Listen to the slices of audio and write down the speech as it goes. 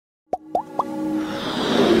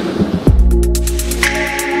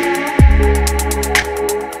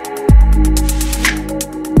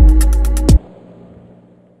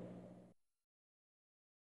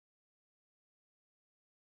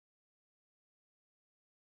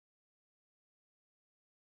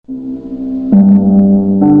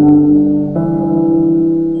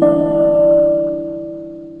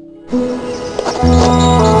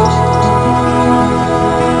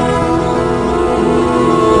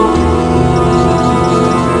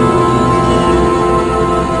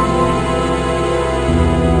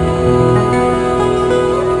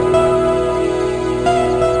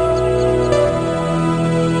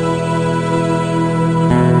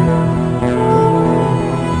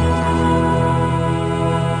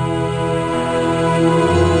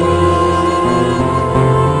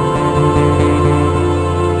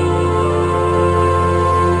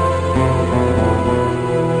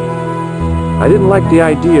I didn't like the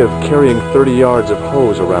idea of carrying 30 yards of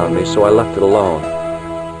hose around me, so I left it alone.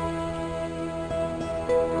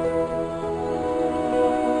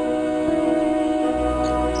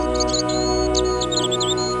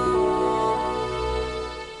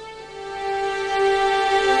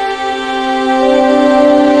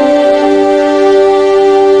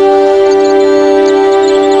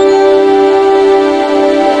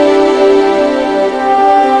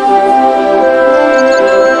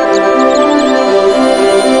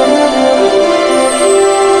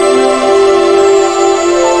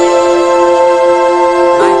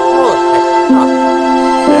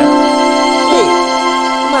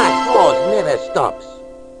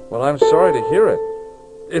 Well, I'm sorry to hear it.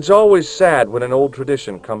 It's always sad when an old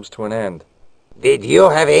tradition comes to an end. Did you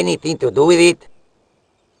have anything to do with it?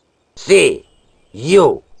 See,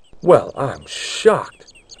 you. Well, I'm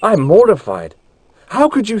shocked. I'm mortified. How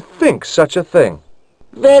could you think such a thing?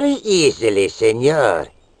 Very easily, senor.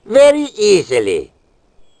 Very easily.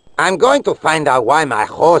 I'm going to find out why my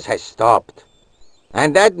hose has stopped.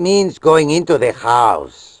 And that means going into the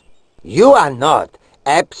house. You are not,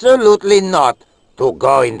 absolutely not, to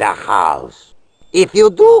go in the house. If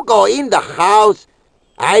you do go in the house,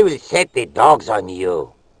 I will set the dogs on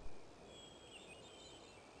you.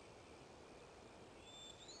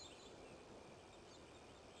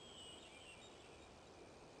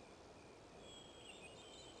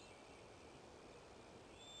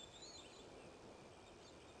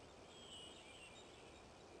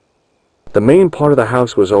 The main part of the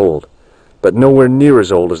house was old, but nowhere near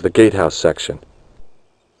as old as the gatehouse section.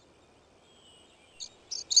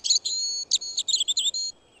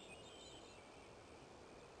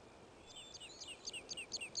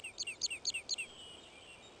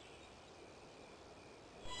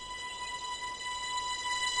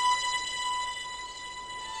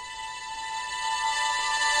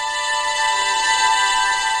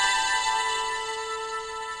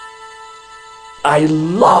 I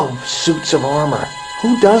love suits of armor.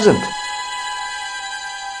 Who doesn't?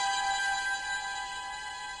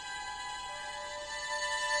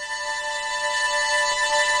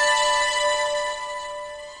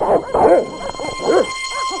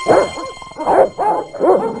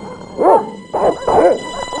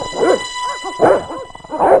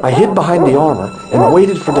 I hid behind the armor and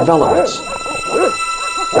waited for developments.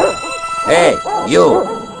 Hey,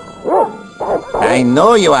 you! I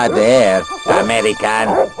know you are there, American.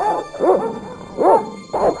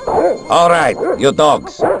 All right, you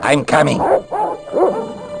dogs, I'm coming.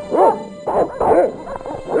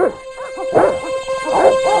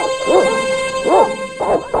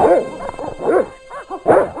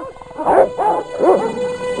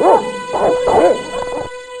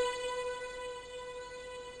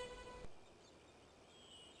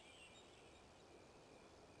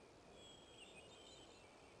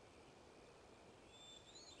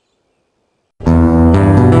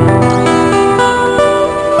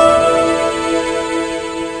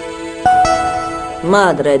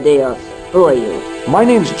 Madre Dios, who are you? My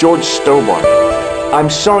name's George Stobbart. I'm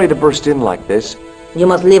sorry to burst in like this. You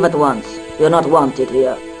must leave at once. You're not wanted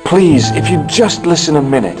here. Please, if you'd just listen a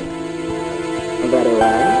minute. Very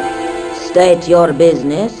well. State your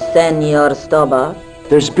business, Senor Stobbart.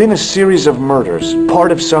 There's been a series of murders,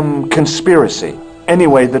 part of some conspiracy.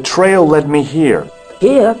 Anyway, the trail led me here.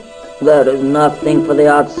 Here? There is nothing for the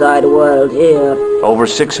outside world here. Over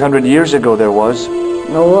 600 years ago there was.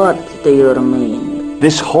 What do you mean?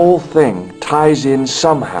 This whole thing ties in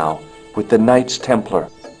somehow with the Knights Templar.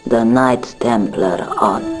 The Knights Templar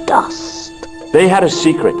are dust. They had a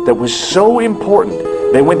secret that was so important,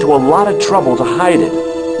 they went to a lot of trouble to hide it.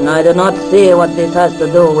 I do not see what this has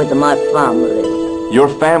to do with my family. Your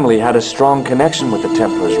family had a strong connection with the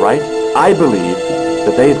Templars, right? I believe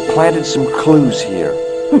that they have planted some clues here.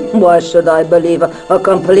 Why should I believe a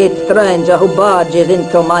complete stranger who barges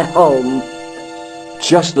into my home?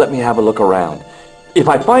 Just let me have a look around. If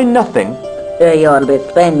I find nothing... You'll be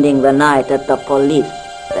spending the night at the police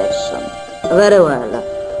station. Very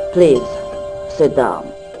well. Please, sit down.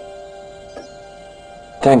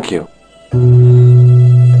 Thank you.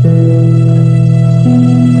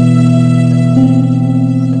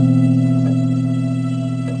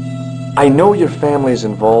 I know your family is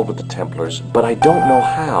involved with the Templars, but I don't know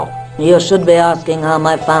how. You should be asking how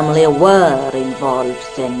my family were involved,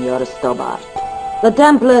 Senor Stobbart. The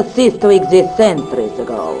Templars ceased to exist centuries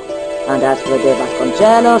ago. And as for the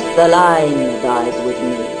Vasconcellos, the line dies with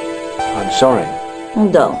me. I'm sorry.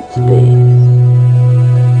 Don't be.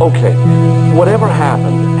 Okay, whatever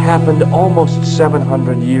happened almost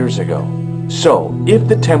 700 years ago. So, if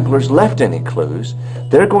the Templars left any clues,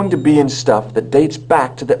 they're going to be in stuff that dates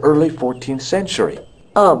back to the early 14th century.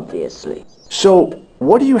 Obviously. So,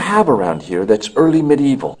 what do you have around here that's early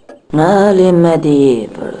medieval? Early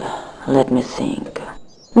medieval. Let me think.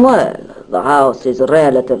 Well, the house is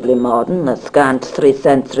relatively modern, a scant 3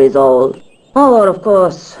 centuries old. Or, of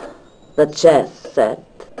course, the chess set.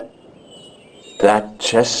 That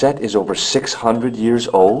chess set is over 600 years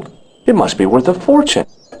old? It must be worth a fortune.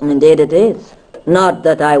 Indeed it is. Not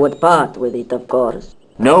that I would part with it, of course.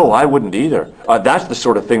 No, I wouldn't either. That's the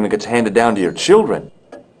sort of thing that gets handed down to your children.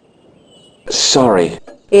 Sorry.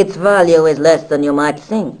 Its value is less than you might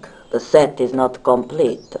think. The set is not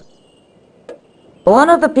complete. One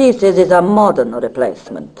of the pieces is a modern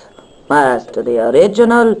replacement. As to the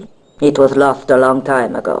original, it was lost a long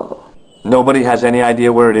time ago. Nobody has any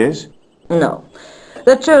idea where it is? No.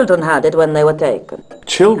 The children had it when they were taken.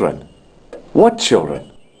 Children? What children?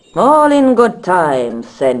 All in good time,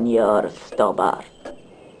 Senor Stobbart.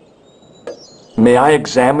 May I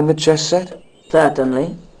examine the chess set?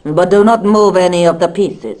 Certainly. But do not move any of the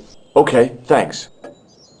pieces. Okay, thanks.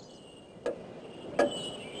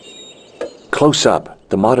 Close up,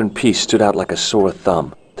 the modern piece stood out like a sore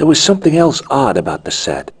thumb. There was something else odd about the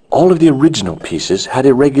set. All of the original pieces had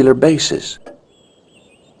irregular bases.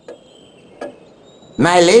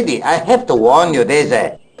 My lady, I have to warn you, there's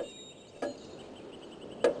a...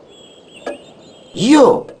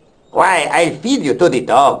 You! Why, I'll feed you to the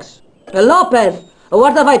dogs. Lopez,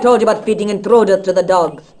 what have I told you about feeding intruders to the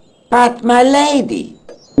dogs? But, my lady...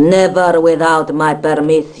 Never without my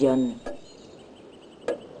permission.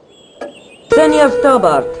 Senor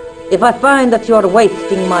Stobbart, if I find that you're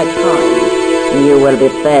wasting my time, you will be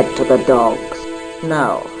fed to the dogs.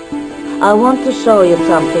 Now, I want to show you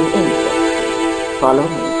something interesting. Follow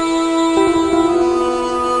me.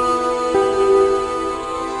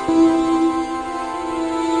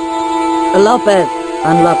 Lopez,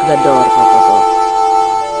 unlock the door, por favor.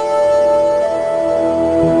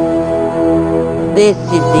 This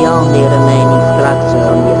is the only remaining structure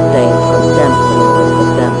on the estate contemporary with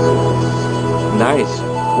the Templars. Nice.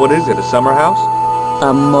 What is it, a summer house?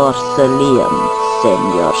 A mausoleum,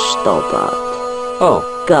 Senor Stobbart. Oh.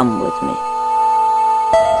 Come with me.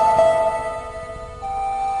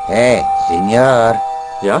 Hey, senor.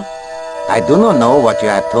 Yeah? I do not know what you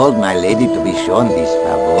have told my lady to be shown these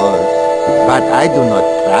favors, but I do not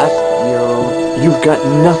trust you. You've got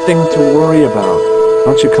nothing to worry about.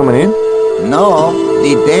 Aren't you coming in? No,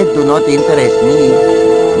 the dead do not interest me.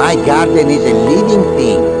 My garden is a living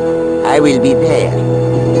thing. I will be there.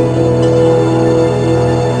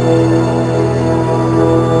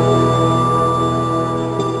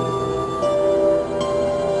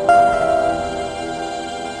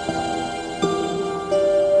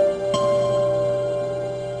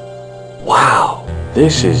 Wow,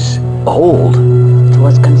 this is old. It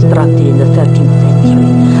was constructed in the 13th century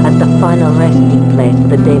as the final resting place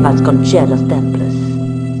for the Vasconcellos Templars.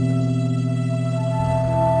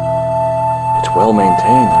 It's well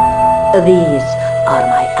maintained. These are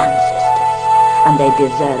my ancestors, and they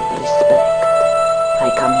deserve respect. I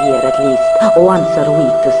come here at least once a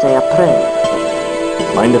week to say a prayer.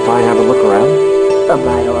 Mind if I have a look around?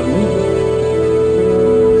 By all means.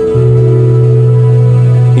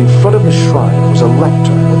 In front of the shrine was a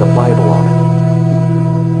lectern with a Bible on it.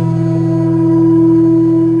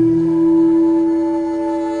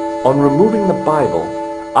 On removing the Bible,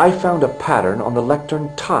 I found a pattern on the lectern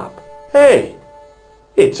top. Hey!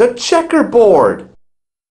 It's a checkerboard!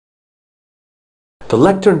 The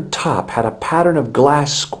lectern top had a pattern of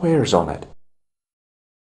glass squares on it.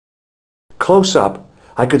 Close up,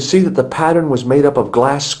 I could see that the pattern was made up of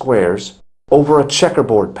glass squares over a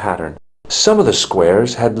checkerboard pattern. Some of the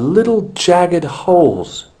squares had little jagged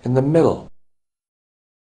holes in the middle.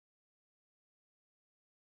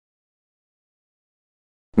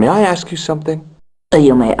 May I ask you something?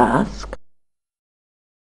 You may ask.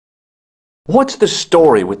 What's the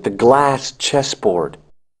story with the glass chessboard?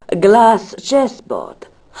 Glass chessboard.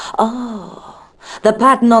 Oh, the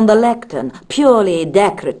pattern on the lectern. Purely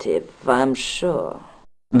decorative, I'm sure.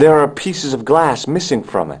 There are pieces of glass missing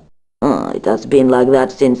from it. It has been like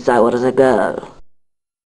that since I was a girl.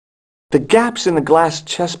 The gaps in the glass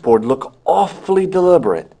chessboard look awfully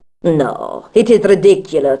deliberate. No, it is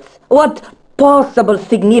ridiculous. What possible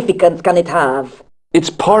significance can it have? It's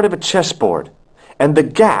part of a chessboard, and the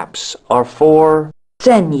gaps are for...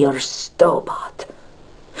 Senor Stobbart,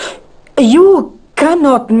 you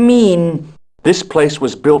cannot mean... This place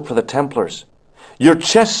was built for the Templars. Your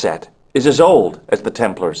chess set is as old as the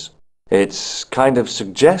Templars. It's kind of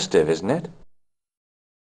suggestive, isn't it?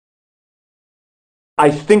 I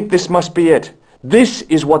think this must be it. This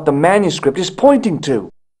is what the manuscript is pointing to.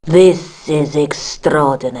 This is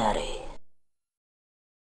extraordinary.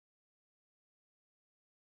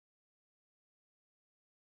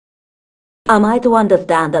 Am I to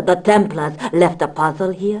understand that the Templars left a puzzle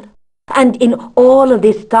here? And in all of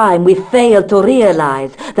this time we failed to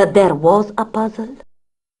realize that there was a puzzle?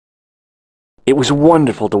 It was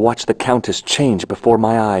wonderful to watch the Countess change before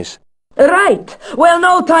my eyes. Right! Well,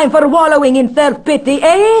 no time for wallowing in self-pity,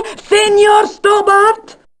 eh, Senor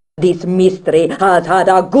Stobbart? This mystery has had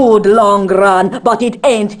a good long run, but it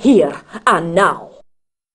ain't here and now.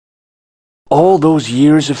 All those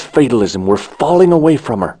years of fatalism were falling away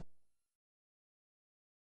from her.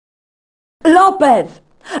 Lopez!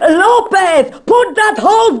 Lopez! Put that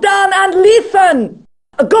hose down and listen!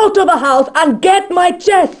 Go to the house and get my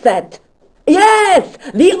chess set. Yes,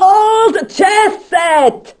 the old chess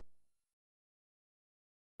set!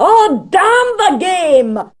 Oh, damn the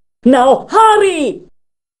game! Now hurry!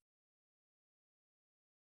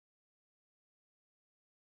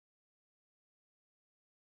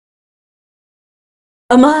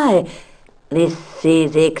 My, this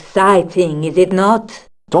is exciting, is it not?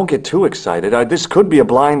 Don't get too excited. This could be a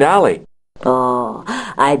blind alley. Oh,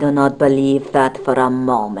 I do not believe that for a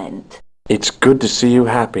moment. It's good to see you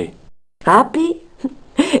happy. Happy?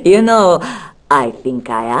 You know, I think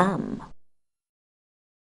I am.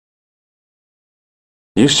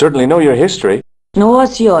 You certainly know your history.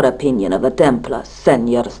 What's your opinion of the Templars,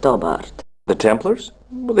 Senor Stobbart? The Templars?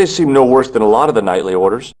 Well, they seem no worse than a lot of the knightly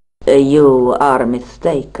orders. You are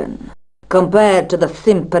mistaken. Compared to the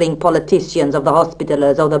simpering politicians of the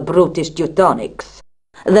Hospitallers or the brutish Teutonics,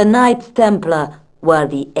 the Knights Templar were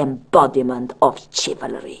the embodiment of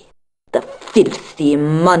chivalry. The filthy,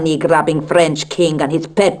 money-grabbing French king and his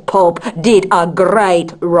pet pope did a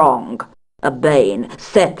great wrong. A bane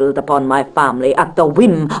settled upon my family at the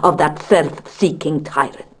whim of that self-seeking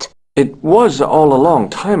tyrant. It was all a long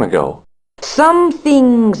time ago. Some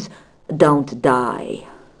things don't die.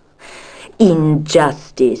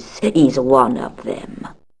 Injustice is one of them.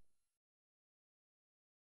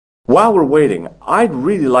 While we're waiting, I'd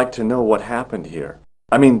really like to know what happened here.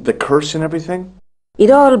 I mean, the curse and everything? It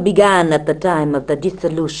all began at the time of the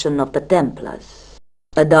dissolution of the Templars.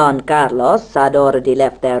 Don Carlos had already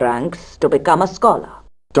left their ranks to become a scholar.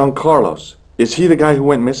 Don Carlos, is he the guy who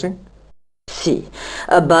went missing? Si,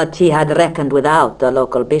 but he had reckoned without the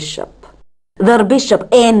local bishop. Their bishop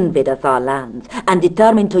envied us our lands and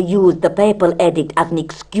determined to use the papal edict as an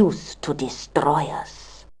excuse to destroy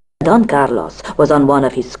us. Don Carlos was on one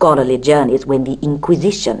of his scholarly journeys when the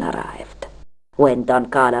Inquisition arrived. When Don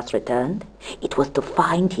Carlos returned, it was to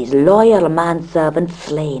find his loyal manservant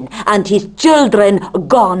slain and his children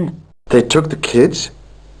gone. They took the kids?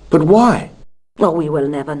 But why? Oh, we will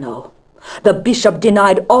never know. The bishop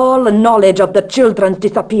denied all knowledge of the children's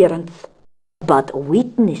disappearance. But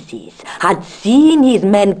witnesses had seen his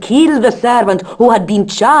men kill the servant who had been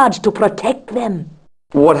charged to protect them.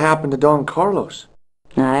 What happened to Don Carlos?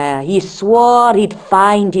 He swore he'd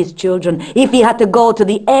find his children if he had to go to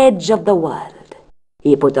the edge of the world.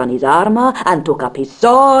 He put on his armor and took up his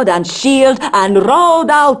sword and shield and rode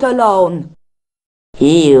out alone.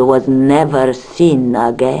 He was never seen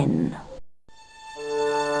again.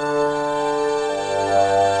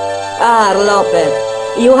 Ah,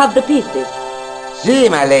 Lopez, you have the pieces. Si,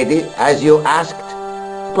 my lady, as you asked.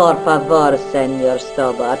 Por favor, Senor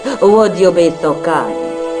Stobbart, would you be so kind?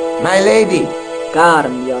 My lady.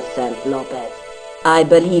 Calm yourself, Lopez. I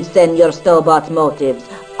believe Senor Stobbart's motives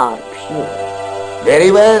are pure.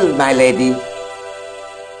 Very well, my lady.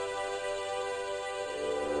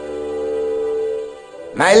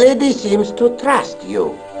 My lady seems to trust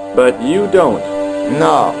you. But you don't.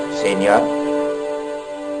 No, senor.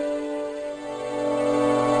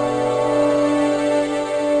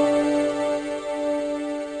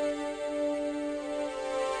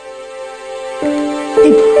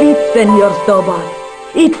 It fits, Senor Stobbart.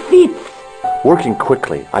 It fits. Working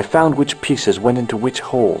quickly, I found which pieces went into which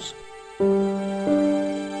holes.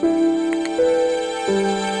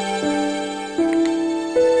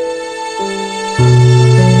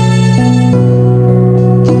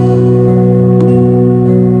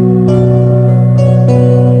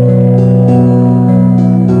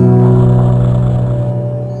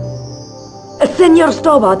 Senor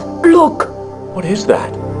Stobbart, look! What is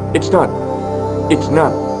that? It's not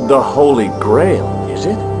the Holy Grail, is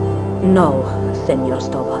it? No, Senor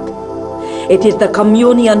Stobbart. It is the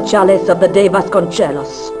communion chalice of the de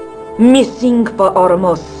Vasconcellos, missing for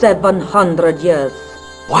almost 700 years.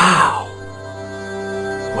 Wow.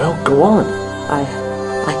 Well, go on. I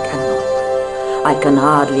cannot. I can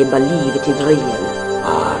hardly believe it is real.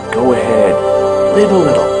 Go ahead. Live a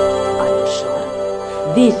little. I'm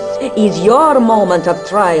sure. This is your moment of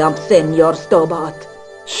triumph, Senor Stobbart.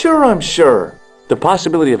 Sure, I'm sure. The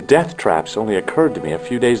possibility of death traps only occurred to me a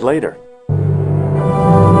few days later.